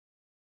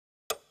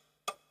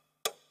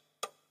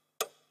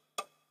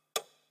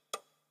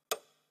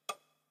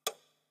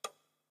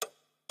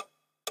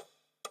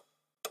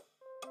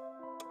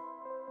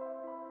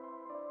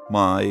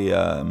My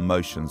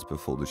emotions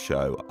before the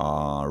show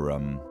are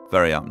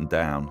very up and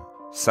down.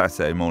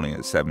 Saturday morning at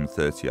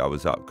 7:30 I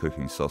was up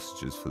cooking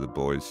sausages for the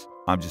boys.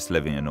 I'm just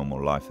living a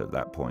normal life at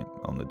that point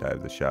on the day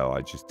of the show.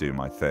 I just do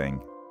my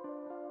thing.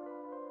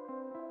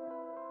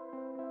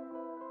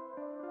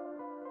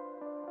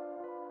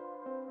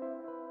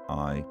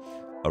 I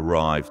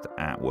arrived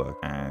at work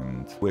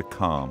and we're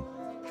calm.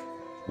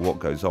 What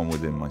goes on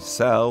within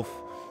myself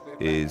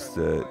is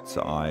that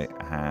I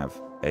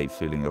have a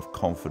feeling of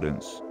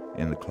confidence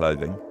in the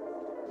clothing.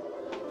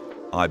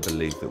 I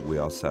believe that we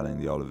are selling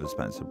the Oliver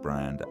Spencer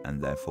brand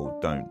and therefore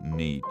don't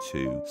need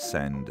to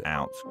send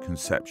out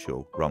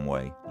conceptual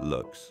runway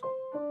looks.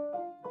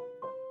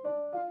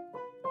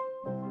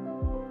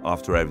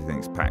 After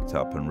everything's packed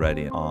up and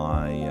ready,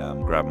 I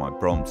grab my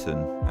Brompton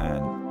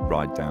and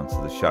ride down to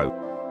the show.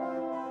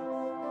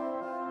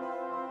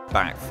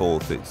 Back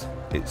forth,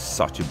 it's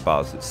such a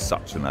buzz, it's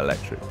such an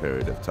electric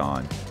period of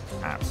time,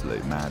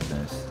 absolute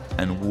madness.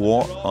 And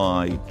what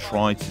I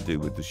try to do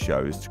with the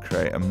show is to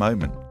create a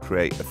moment,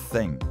 create a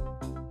thing.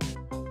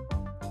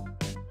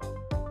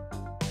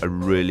 I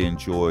really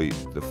enjoy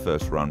the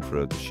first run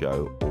through of the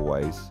show,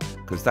 always,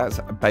 because that's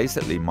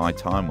basically my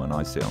time when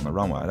I sit on the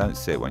runway. I don't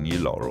see it when you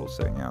lot are all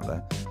sitting out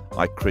there.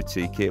 I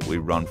critique it, we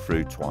run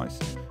through twice,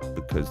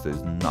 because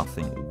there's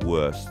nothing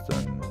worse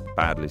than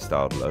badly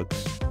styled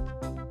looks.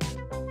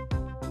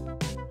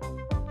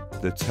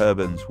 The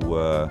turbans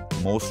were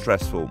more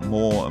stressful,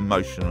 more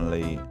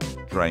emotionally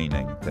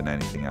draining than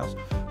anything else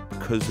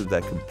because of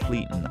their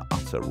complete and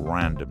utter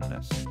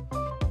randomness.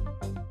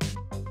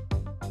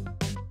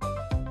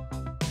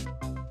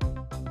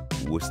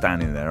 We're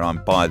standing there,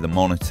 I'm by the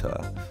monitor,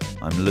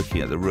 I'm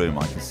looking at the room,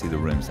 I can see the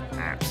room's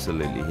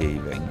absolutely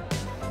heaving.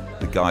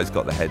 The guy's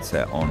got the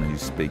headset on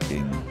who's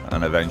speaking,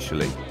 and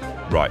eventually,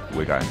 right,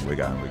 we're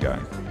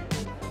going.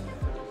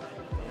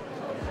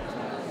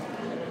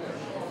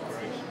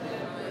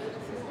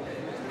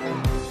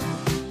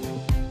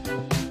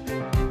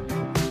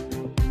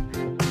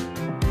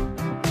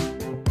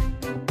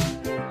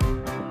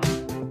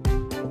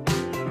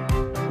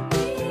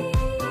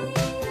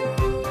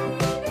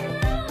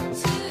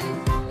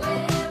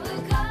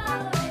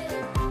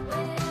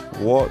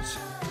 What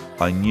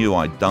I knew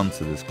I'd done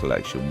to this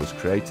collection was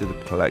created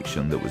a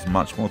collection that was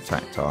much more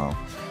tactile,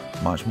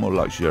 much more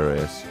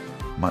luxurious,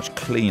 much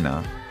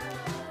cleaner,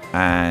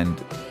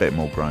 and a bit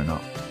more grown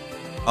up.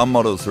 Our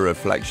model's a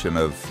reflection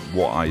of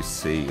what I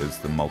see as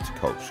the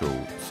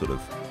multicultural sort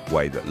of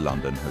way that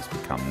London has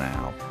become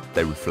now.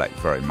 They reflect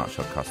very much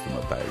our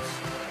customer base.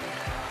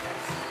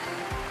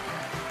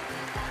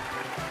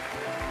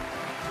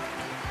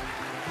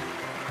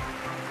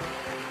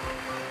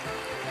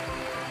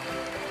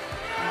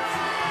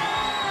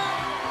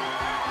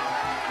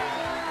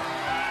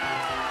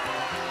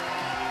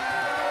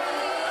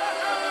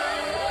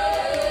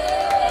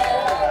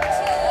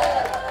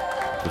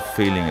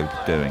 The feeling of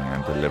doing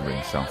and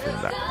delivering something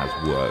that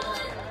has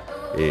worked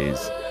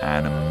is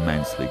an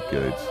immensely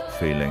good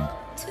feeling.